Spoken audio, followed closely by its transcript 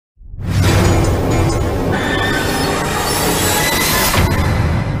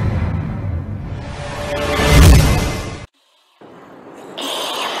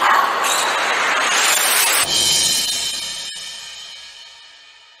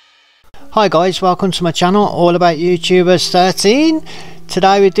Hi guys, welcome to my channel, all about YouTubers 13.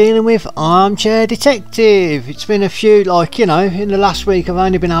 Today we're dealing with Armchair Detective. It's been a few, like, you know, in the last week I've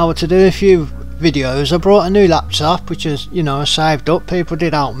only been able to do a few videos. I brought a new laptop, which is, you know, I saved up. People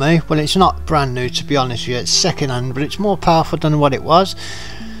did help me. Well, it's not brand new, to be honest with you, it's second hand, but it's more powerful than what it was.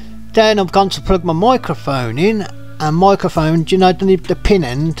 Then I've gone to plug my microphone in, and microphone, do you know, the pin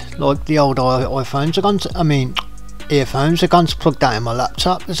end, like the old iPhones, I've gone to, earphones, I've gone to plug that in my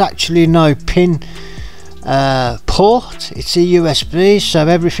laptop. There's actually no pin port, it's a USB, so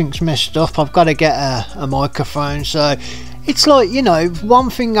everything's messed up. I've got to get a microphone, so it's like, you know, one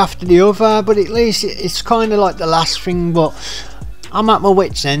thing after the other, but at least it's kind of like the last thing. But I'm at my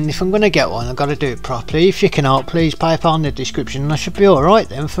wit's end. If I'm going to get one, I've got to do it properly. If you can help, please PayPal in the description, and I should be alright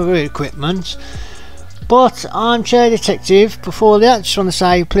then for the equipment. But Armchair Detective, before that, I just want to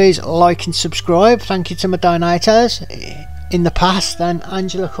say please like and subscribe. Thank you to my donators in the past, and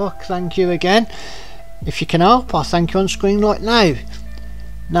Angela Cook, thank you again. If you can help, I'll thank you on screen right now.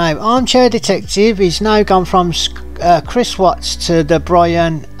 Now, Armchair Detective is now gone from Chris Watts to the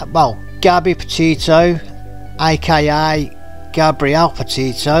Gabby Petito, aka Gabrielle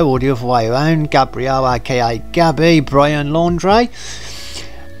Petito, or the other way around, Gabrielle aka Gabby, Brian Laundrie,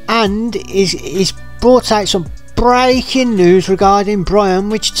 and is brought out some breaking news regarding Brian,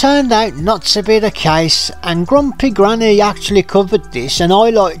 which turned out not to be the case, and Grumpy Granny actually covered this, and I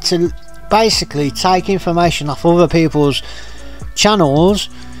like to basically take information off other people's channels,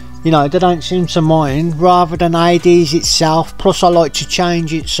 you know, they don't seem to mind, rather than AD's itself. Plus I like to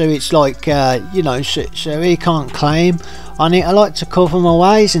change it so it's like, you know, so he can't claim on it. I like to cover my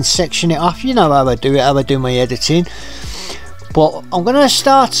ways and section it off, you know how I do it, how I do my editing. But I'm going to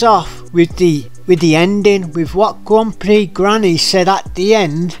start off with the ending, with what Grumpy Granny said at the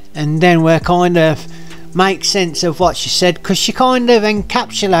end, and then we'll kind of make sense of what she said, because she kind of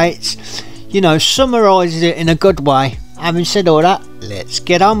encapsulates, you know, summarises it in a good way. Having said all that, let's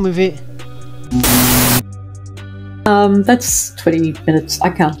get on with it. That's 20 minutes. I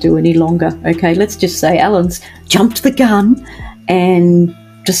can't do any longer. Okay, let's just say Alan's jumped the gun and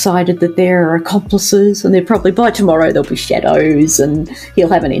decided that there are accomplices, and they're probably, by tomorrow there'll be shadows and he'll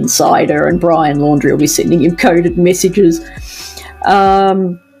have an insider, and Brian Laundrie will be sending him coded messages.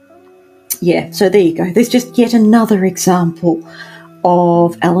 Yeah, so there you go. There's just yet another example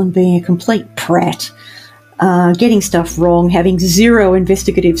of Alan being a complete prat, getting stuff wrong, having zero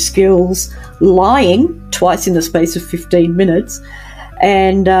investigative skills, lying twice in the space of 15 minutes,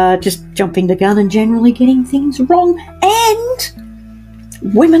 and just jumping the gun and generally getting things wrong, and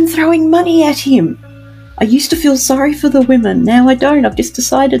women throwing money at him. I used to feel sorry for the women, now I don't. I've just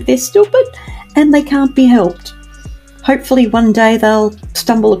decided they're stupid and they can't be helped. Hopefully one day they'll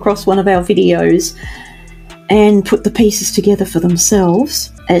stumble across one of our videos and put the pieces together for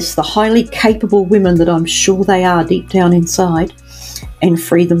themselves as the highly capable women that I'm sure they are deep down inside, and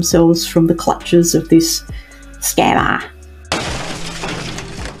free themselves from the clutches of this scammer.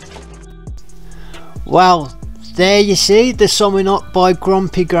 Well, there you see the summing up by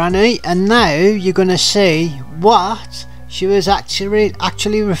Grumpy Granny, and now you're going to see what she was actually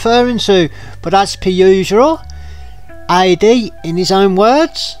referring to. But as per usual, AD in his own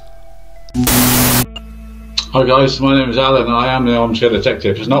words. Hi guys, my name is Alan and I am the Armchair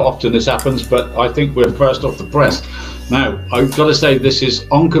Detective. It's not often this happens, but I think we're first off the press. Now, I've got to say this is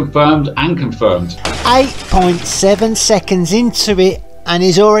unconfirmed and confirmed. 8.7 seconds into it, and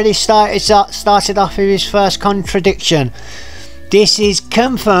he's already started off with his first contradiction. This is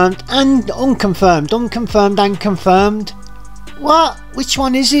confirmed and unconfirmed, unconfirmed and confirmed. What? Which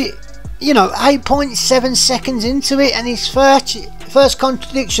one is it? You know, 8.7 seconds into it, and his first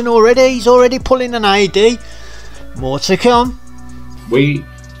contradiction already. He's already pulling an AD. More to come. We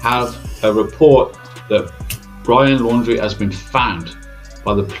have a report that Brian Laundrie has been found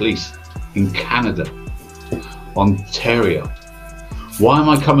by the police in Canada, Ontario. Why am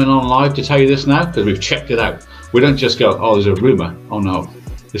I coming on live to tell you this now? Because we've checked it out. We don't just go, oh, there's a rumour. Oh no,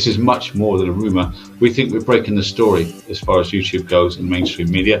 this is much more than a rumour. We think we're breaking the story as far as YouTube goes in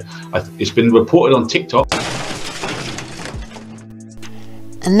mainstream media. It's been reported on TikTok.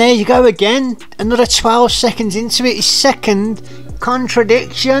 And there you go again, another 12 seconds into it, his second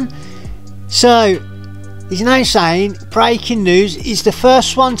contradiction. So, he's now saying, breaking news, he's the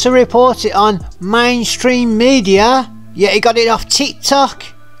first one to report it on mainstream media, yet he got it off TikTok.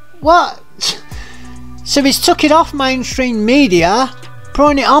 What? So he's took it off mainstream media,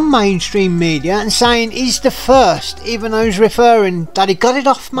 putting it on mainstream media and saying he's the first, even though he's referring that he got it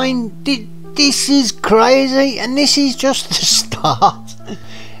off This is crazy, and this is just the start.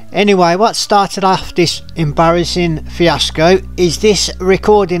 Anyway, what started off this embarrassing fiasco is this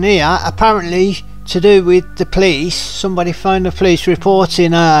recording here, apparently to do with the police. Somebody phoned the police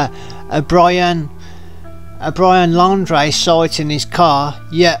reporting a Brian Laundrie sight in his car,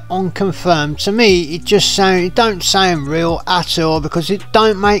 yet unconfirmed. To me, it don't sound real at all, because it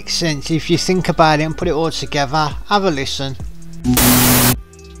don't make sense if you think about it and put it all together. Have a listen.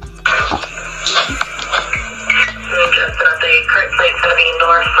 Current plate's going to be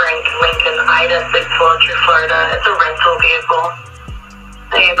North Frank Lincoln Ida 612 Florida. It's a rental vehicle.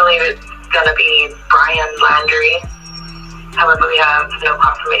 I believe it's going to be Brian Laundrie. However, we have no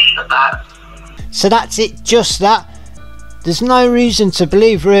confirmation of that. So that's it, just that. There's no reason to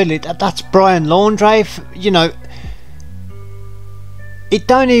believe really that that's Brian Laundrie. You know, it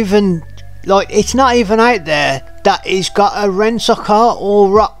don't even, like, it's not even out there that he's got a rental car or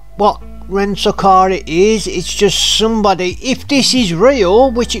what rental car it is. It's just somebody. If this is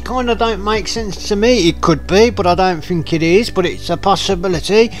real, which it kind of don't make sense to me, it could be, but I don't think it is, but it's a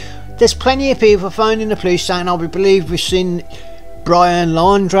possibility. There's plenty of people phoning the police saying, "Oh, we believe we've seen Brian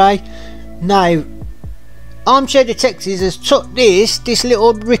Laundrie." Now, Armchair Detectives has took this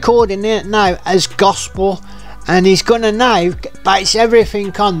little recording there now as gospel, and he's gonna now base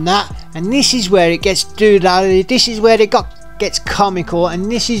everything on that, and this is where it gets doodly, this is where it gets comical,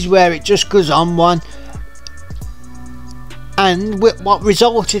 and this is where it just goes on one, and what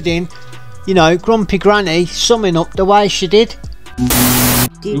resulted in, you know, Grumpy Granny summing up the way she did.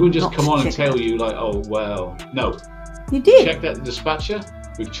 We would just come on and tell you like, oh well, no. You did. Checked out the dispatcher,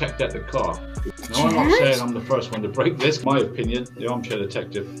 we've checked out the car. Now I'm not saying I'm the first one to break this. My opinion, the Armchair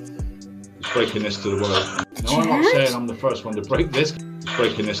Detective is breaking this to the world. Now I'm not saying I'm the first one to break this. It's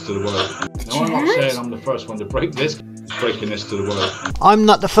breaking this to the world. No, I'm not saying I'm the first one to break this. It's breaking this to the world. I'm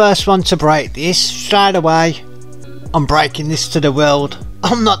not the first one to break this. Straight away, I'm breaking this to the world.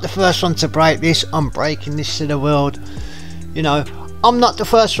 I'm not the first one to break this. I'm breaking this to the world. You know, I'm not the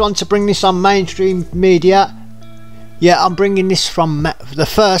first one to bring this on mainstream media. Yeah, I'm bringing this from the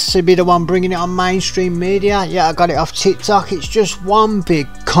first to be the one bringing it on mainstream media. Yeah, I got it off TikTok. It's just one big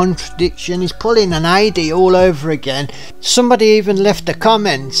contradiction. He's pulling an AD all over again. Somebody even left a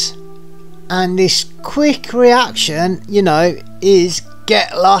comment, and this quick reaction, you know, is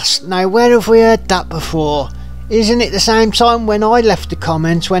get lost. Now, where have we heard that before? Isn't it the same time when I left the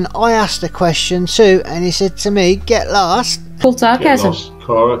comments, when I asked the question too, and he said to me, get lost? Full sarcasm. Get lost,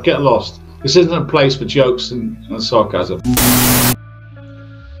 Cara, get lost. This isn't a place for jokes and sarcasm.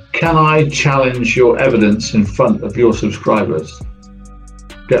 Can I challenge your evidence in front of your subscribers?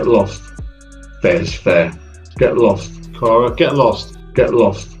 Get lost. Fair's fair. Get lost, Cara, get lost. Get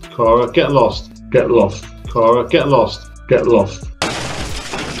lost, Cara, get lost. Get lost, Cara, get lost. Get lost.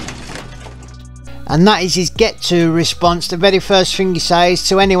 And that is his get to response. The very first thing he says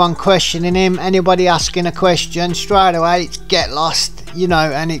to anyone questioning him, anybody asking a question, straight away it's get lost, you know,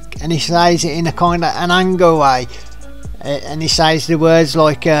 and he says it in a kind of an anger way, and he says the words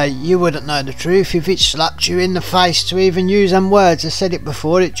like, you wouldn't know the truth if it slapped you in the face. To even use them words, I said it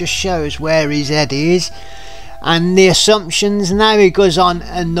before, it just shows where his head is. And the assumptions, now he goes on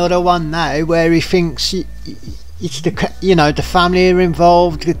another one now where he thinks it's the, you know, the family are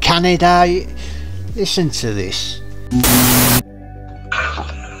involved, Canada. Listen to this. Just an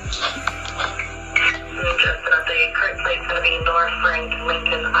update. Current plate's going to be North Frank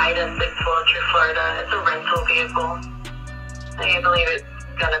Lincoln Ida 612 Florida. It's a rental vehicle. I believe it's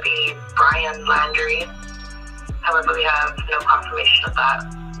going to be Brian Laundrie. However, we have no confirmation of that.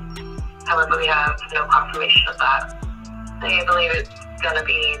 I believe it's going to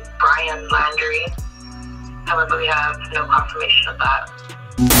be Brian Laundrie. However, we have no confirmation of that.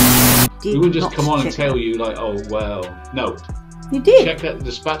 We would just come on and tell you like, oh well, no. You did. Checked out the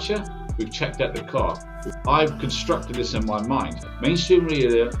dispatcher, we've checked out the car. I've constructed this in my mind. Mainstream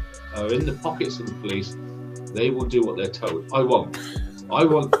media are in the pockets of the police. They will do what they're told. I won't. I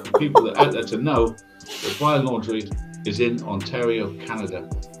want the people that are out there to know that Brian Laundrie is in Ontario, Canada.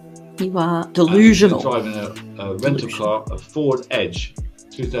 You are delusional. And he's driving a rental car, a Ford Edge,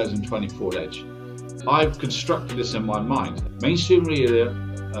 2020 Ford Edge. I've constructed this in my mind. Mainstream media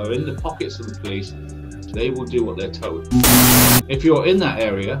are in the pockets of the police. They will do what they're told. If you're in that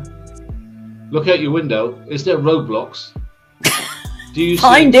area, look out your window. Is there roadblocks? Do you see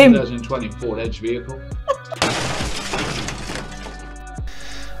a 2020 Ford Edge vehicle?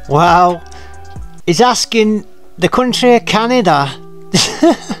 Wow, he's asking the country of Canada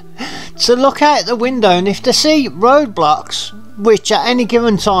to look out the window, and if they see roadblocks, which at any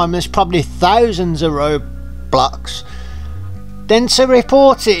given time there's probably thousands of roadblocks, then to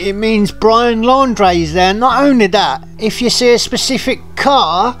report it, it means Brian Laundrie is there. Not only that, if you see a specific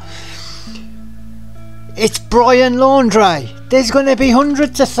car, it's Brian Laundrie. There's going to be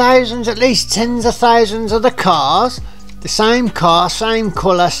hundreds of thousands, at least tens of thousands of the cars, the same car, same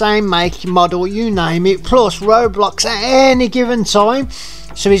colour, same make, model, you name it, plus roadblocks at any given time.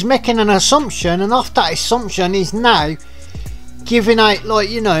 So he's making an assumption, and off that assumption he's now giving out, like,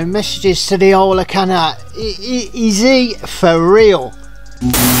 you know, messages to the whole account. Is he for real?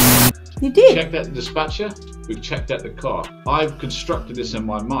 You did. Checked out the dispatcher, we've checked out the car. I've constructed this in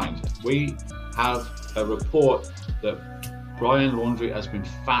my mind. We have a report that Brian Laundrie has been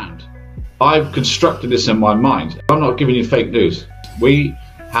found. I've constructed this in my mind. I'm not giving you fake news. We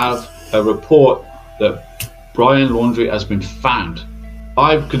have a report that Brian Laundrie has been found.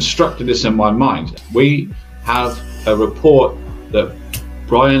 I've constructed this in my mind. We have a report that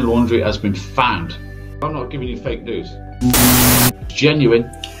Brian Laundrie has been found. I'm not giving you fake news. It's genuine.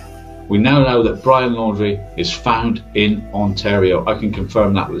 We now know that Brian Laundrie is found in Ontario. I can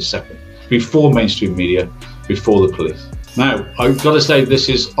confirm that with a second. Before mainstream media, before the police. Now, I've got to say this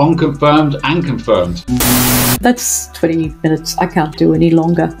is unconfirmed and confirmed. That's 20 minutes. I can't do any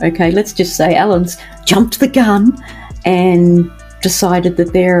longer. Okay, let's just say Alan's jumped the gun and decided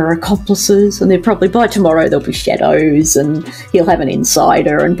that there are accomplices, and they're probably, by tomorrow there'll be shadows and he'll have an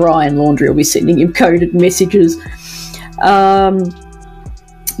insider and Brian Laundrie will be sending him coded messages.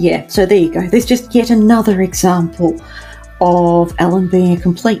 Yeah, so there you go. There's just yet another example of Alan being a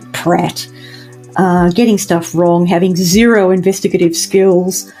complete prat, getting stuff wrong, having zero investigative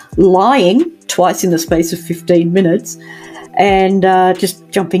skills, lying twice in the space of 15 minutes, and just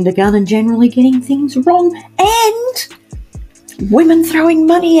jumping the gun and generally getting things wrong, and women throwing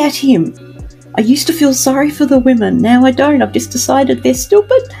money at him. I used to feel sorry for the women, now I don't. I've just decided they're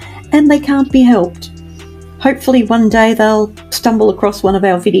stupid and they can't be helped. Hopefully one day they'll stumble across one of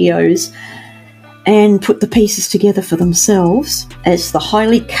our videos and put the pieces together for themselves as the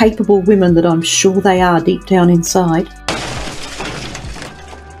highly capable women that I'm sure they are deep down inside.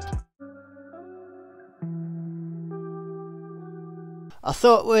 I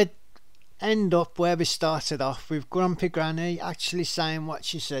thought we'd end up where we started off, with Grumpy Granny actually saying what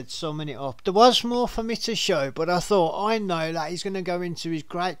she said, summing it up. There was more for me to show, but I thought, I know that he's going to go into his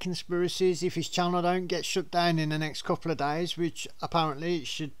great conspiracies if his channel don't get shut down in the next couple of days, which apparently it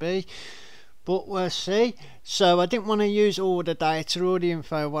should be, but we'll see. So I didn't want to use all the data or the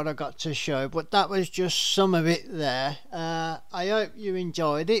info what I got to show, but that was just some of it there. I hope you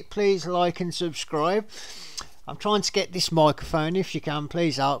enjoyed it. Please like and subscribe. I'm trying to get this microphone. If you can,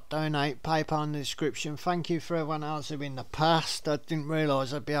 please help, donate, PayPal in the description. Thank you for everyone else who in the past. I didn't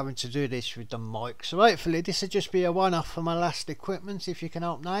realise I'd be having to do this with the mic, so hopefully this will just be a one-off for my last equipment. If you can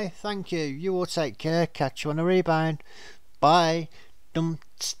help now, thank you. You all take care. Catch you on a rebound. Bye. Dum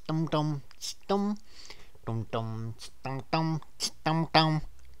dum dum dum dum dum dum dum dum dum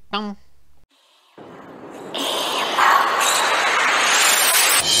dum.